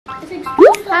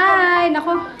Hi!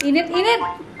 Nako, init-init!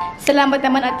 Salamat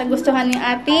naman at nagustuhan yung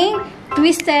ating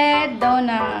twisted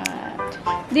donut.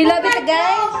 Do you love it,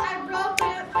 guys? I broke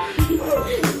it.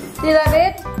 Do you love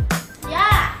it?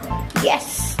 Yeah.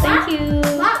 Yes! Thank you!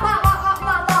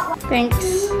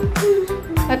 Thanks.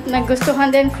 At nagustuhan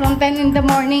din from 10 in the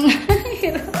morning.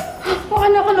 Mukha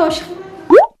na ko lotion.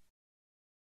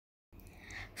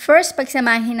 First,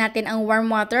 pagsamahin natin ang warm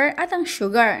water at ang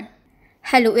sugar.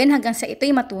 Haluin hanggang sa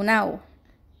ito'y matunaw.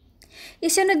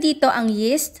 Isunod dito ang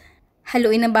yeast.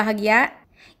 Haluin ng bahagya.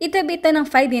 Itabi ito ng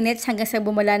 5 minutes hanggang sa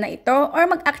bumula na ito or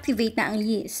mag-activate na ang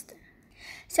yeast.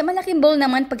 Sa malaking bowl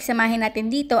naman, pagsamahin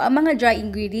natin dito ang mga dry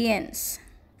ingredients.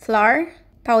 Flour,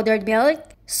 powdered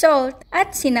milk, salt,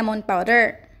 at cinnamon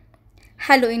powder.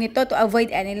 Haluin ito to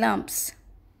avoid any lumps.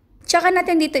 Tsaka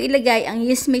natin dito ilagay ang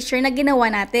yeast mixture na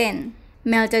ginawa natin.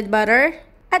 Melted butter,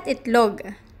 at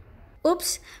itlog.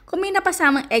 Oops, kung may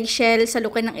napasamang eggshell,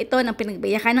 salukan ng ito ng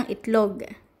pinagbayakan ng itlog.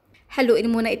 Haluin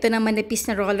muna ito ng manipis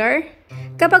na roller.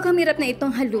 Kapag humirap na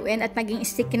itong haluin at naging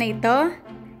sticky na ito,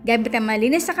 gamit ang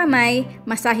malinis sa kamay,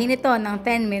 masahin ito ng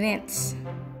 10 minutes.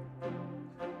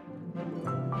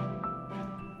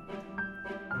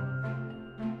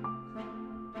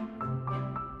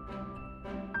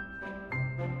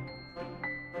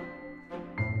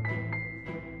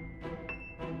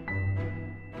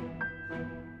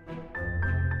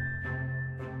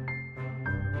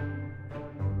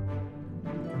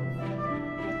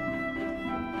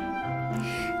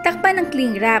 Takpan ng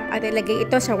cling wrap at ilagay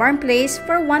ito sa warm place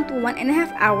for 1 to 1.5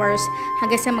 hours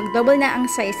hanggang sa mag-double na ang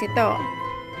size ito.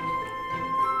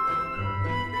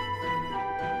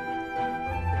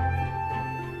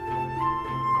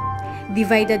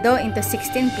 Divide the dough into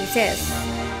 16 pieces.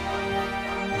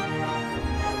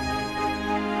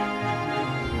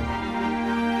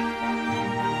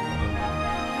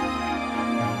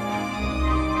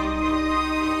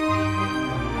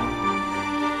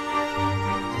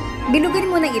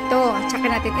 Bilugin muna ito, tsaka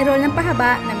natin i-roll ng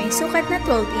pahaba na may sukat na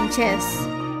 12 inches.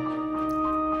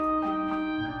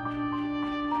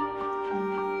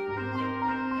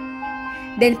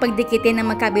 Then pagdikitin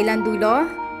ng magkabilang dulo,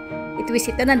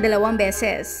 itwist ito ng 2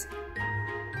 beses.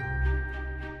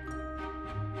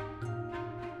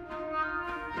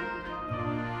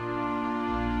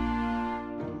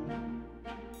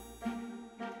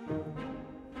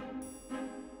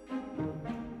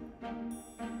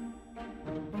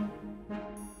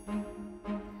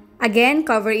 Again,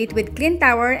 cover it with clean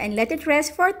towel and let it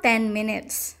rest for 10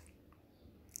 minutes.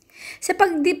 Sa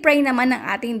pag-deep fry naman ng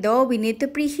ating dough, we need to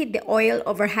preheat the oil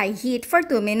over high heat for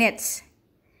 2 minutes.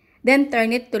 Then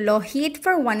turn it to low heat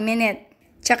for 1 minute.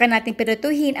 Tsaka natin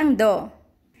pirutuhin ang dough.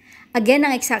 Again,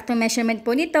 ang eksaktong measurement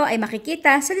po nito ay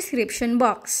makikita sa description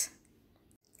box.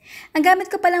 Ang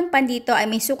gamit ko palang pan dito ay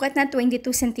may sukat na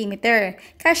 22 cm.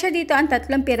 Kasya dito ang 3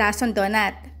 pirasong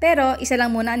donut, pero isa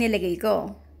lang muna ang nilagay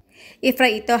ko.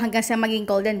 I-fry ito hanggang sa maging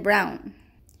golden brown.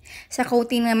 Sa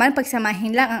coating naman,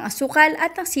 pagsamahin lang ang asukal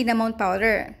at ang cinnamon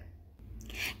powder.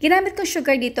 Ginamit kong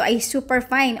sugar dito ay super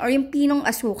fine or yung pinong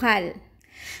asukal.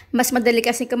 Mas madali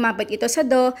kasi kumapit ito sa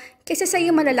dough kaysa sa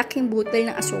yung malalaking butil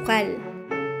ng asukal.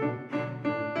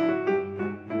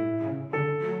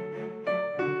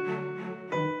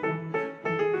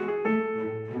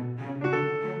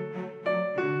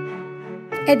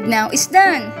 And now it's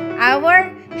done! Our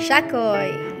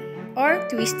SHAKOY or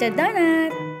twisted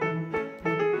donut.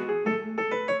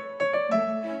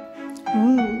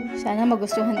 Sana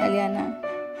magustuhan ni Aliana.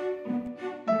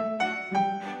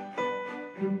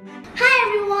 Hi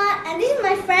everyone, and this is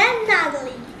my friend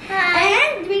Natalie. Hi.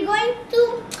 And we're going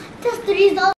to test the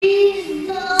result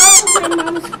of my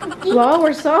mom's cooking. Wow,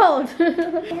 we're sold!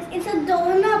 It's a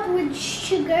donut with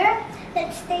sugar.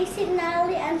 Let's taste it,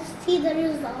 Natalie, and see the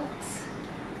results.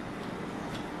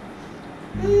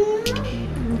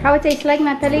 How it tastes like,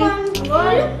 Natalie?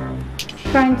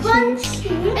 Crunchy.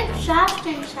 It's soft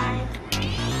inside.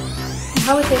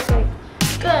 How it tastes like?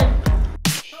 Good.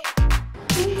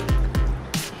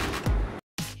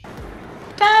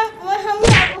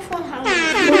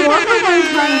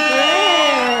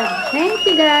 Thank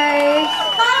you, guys.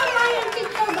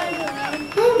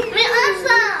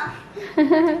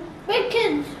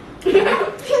 Wicked.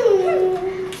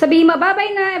 Sabihin mo,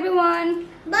 bye-bye na, everyone.